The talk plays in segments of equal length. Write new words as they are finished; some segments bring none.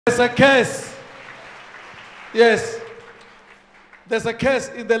There's a curse. Yes. There's a curse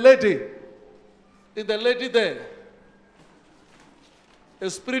in the lady. In the lady there. The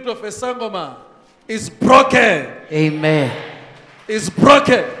spirit of a SANGOMA is broken. Amen. Is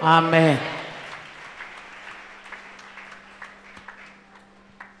broken. Amen.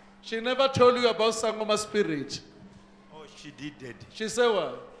 She never told you about SANGOMA spirit. Oh, she did. She said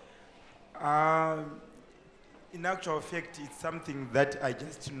what? In actual fact, it's something that I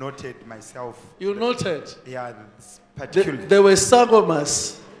just noted myself. You noted? Yeah, particularly. There were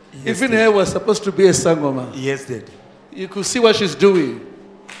SANGOMAs. Yes, Even Dad. her was supposed to be a SANGOMA. Yes, Dad. You could see what she's doing.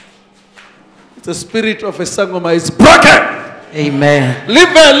 The spirit of a SANGOMA is broken. Amen. Leave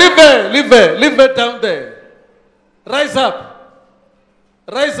her, leave her, leave her, leave her down there. Rise up.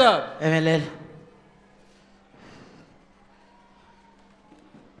 Rise up. Amen.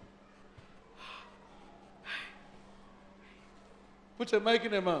 Put a mic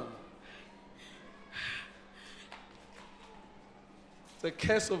in her mouth. The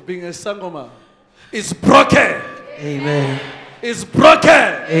curse of being a SANGOMA is broken. Amen. Is broken.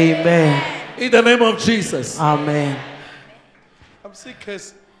 Amen. In the name of Jesus. Amen. I'm seeing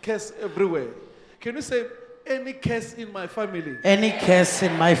curse everywhere. Can you say any curse in my family? Any curse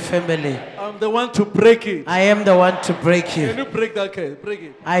in my family, I'm the one to break it. I am the one to break you. Can you break that curse? Break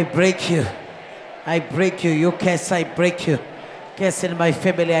it. I break you. I break you. You curse, I break you. Curse in my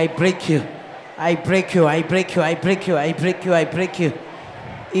family, I break you. I break you. I break you. I break you. I break you. I break you.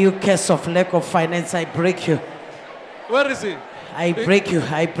 You curse of lack of finance, I break you. Where is it? I break you.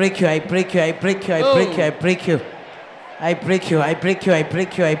 I break you. I break you. I break you. I break you. I break you. I break you. I break you. I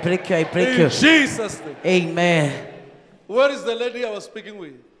break you. I break you. I break you. In Jesus' name. Amen. Where is the lady I was speaking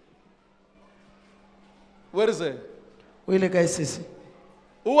with? Where is it?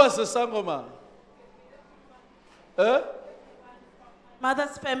 Who was the SANGOMA? Huh?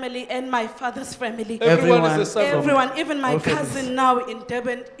 Mother's family and my father's family. Everyone is a SANGOMA. Everyone, even my All cousin families. now in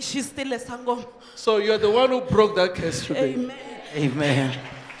Durban, she's still a SANGOMA. So you're the one who broke that curse today. Amen. Amen.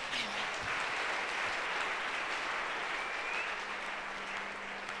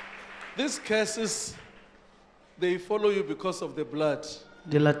 These curses, they follow you because of the blood.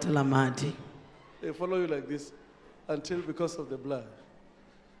 They follow you like this until because of the blood.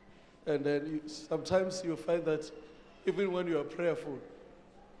 And then sometimes you find that even when you are prayerful,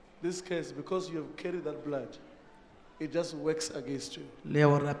 this curse, because you have carried that blood, it just works against you. And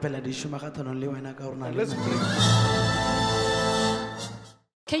let's pray.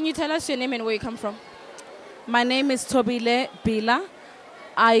 Can you tell us your name and where you come from? My name is Tobile Bila.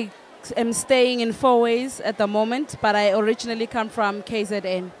 I am staying in Four Ways at the moment, but I originally come from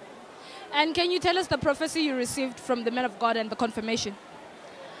KZN. And can you tell us the prophecy you received from the man of God and the confirmation?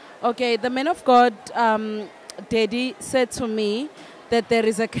 Okay, the man of God, Daddy, said to me that there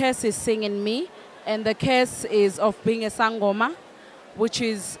is a curse is singing me, and the curse is of being a SANGOMA, which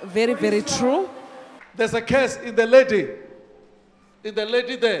is very, very true. There's a curse in the lady. In the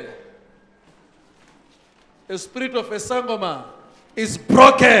lady there. The spirit of a SANGOMA is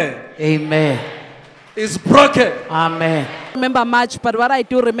broken. Amen. Is broken. Amen. I don't remember much, but what I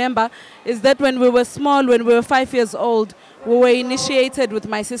do remember is that when we were small, when we were 5 years old, we were initiated with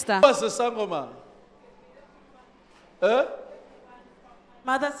my sister. Who was the SANGOMA? Huh?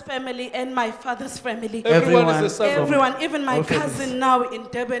 Mother's family and my father's family. Everyone is a SANGOMA. Everyone, even my All cousin families. now in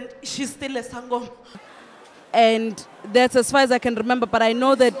Durban, she's still a SANGOMA. And that's as far as I can remember, but I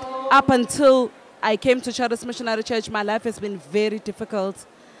know that up until I came to Charis Missionary Church, my life has been very difficult.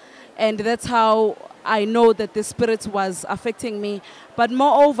 And that's how I know that the spirit was affecting me. But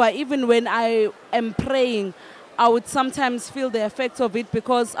moreover, even when I am praying, I would sometimes feel the effects of it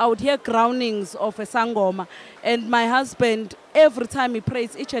because I would hear groanings of a SANGOMA. And my husband, every time he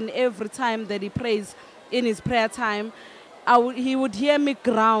prays, each and every time that he prays in his prayer time, he would hear me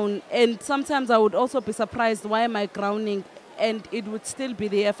groan. And sometimes I would also be surprised, why am I groaning? And it would still be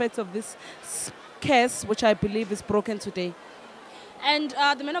the effects of this curse, which I believe is broken today. And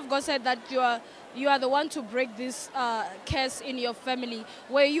the man of God said that you are the one to break this curse in your family.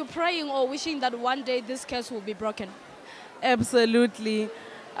 Were you praying or wishing that one day this curse will be broken? Absolutely.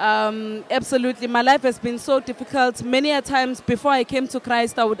 Absolutely. My life has been so difficult. Many a times before I came to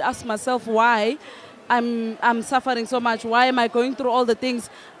Christ, I would ask myself why I'm suffering so much. Why am I going through all the things?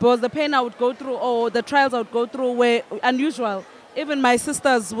 Because the pain I would go through or the trials I would go through were unusual. Even my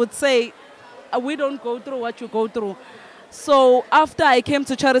sisters would say, we don't go through what you go through. So after I came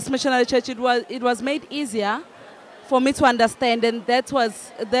to Charis Missionary Church, it was made easier for me to understand, and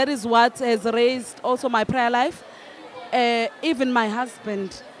that is what has raised also my prayer life. Even my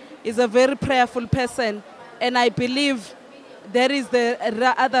husband is a very prayerful person, and I believe that is the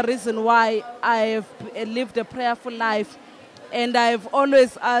other reason why I have lived a prayerful life. And I've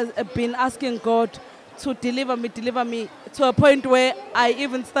always been asking God to deliver me, to a point where I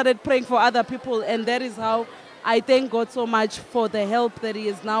even started praying for other people. And that is how I thank God so much for the help that He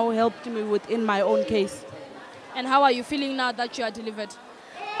has now helped me with in my own case. And how are you feeling now that you are delivered?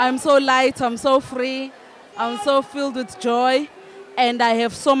 I'm so light, I'm so free, I'm so filled with joy, and I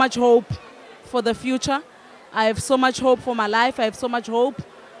have so much hope for the future. I have so much hope for my life. I have so much hope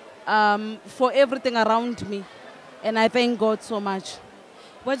for everything around me. And I thank God so much.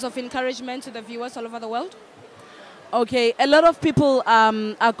 Words of encouragement to the viewers all over the world? Okay, a lot of people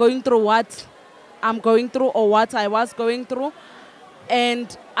are going through what I'm going through or what I was going through.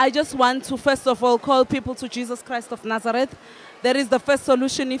 And I just want to, first of all, call people to Jesus Christ of Nazareth. That is the first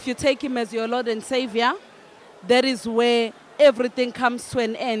solution. If you take Him as your Lord and Savior, that is where everything comes to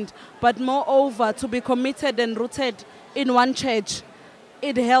an end. But moreover, to be committed and rooted in one church,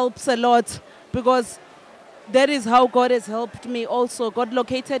 it helps a lot, because that is how God has helped me also. God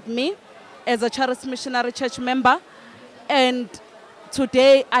located me as a Charis Missionary Church member, and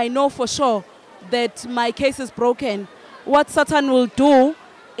today I know for sure that my case is broken. What Satan will do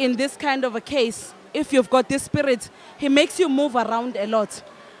in this kind of a case, if you've got this spirit, he makes you move around a lot.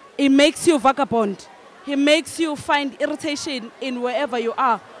 He makes you vagabond. He makes you find irritation in wherever you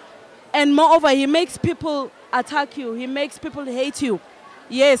are. And moreover, he makes people attack you. He makes people hate you.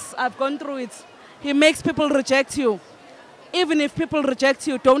 Yes, I've gone through it. He makes people reject you. Even if people reject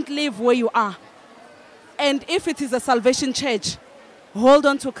you, don't leave where you are. And if it is a salvation church, hold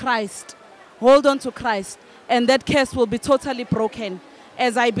on to Christ. Hold on to Christ. And that curse will be totally broken,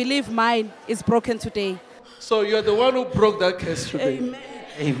 as I believe mine is broken today. So you're the one who broke that curse today. Amen.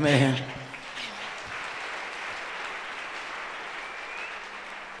 Amen.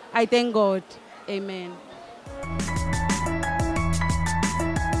 I thank God. Amen.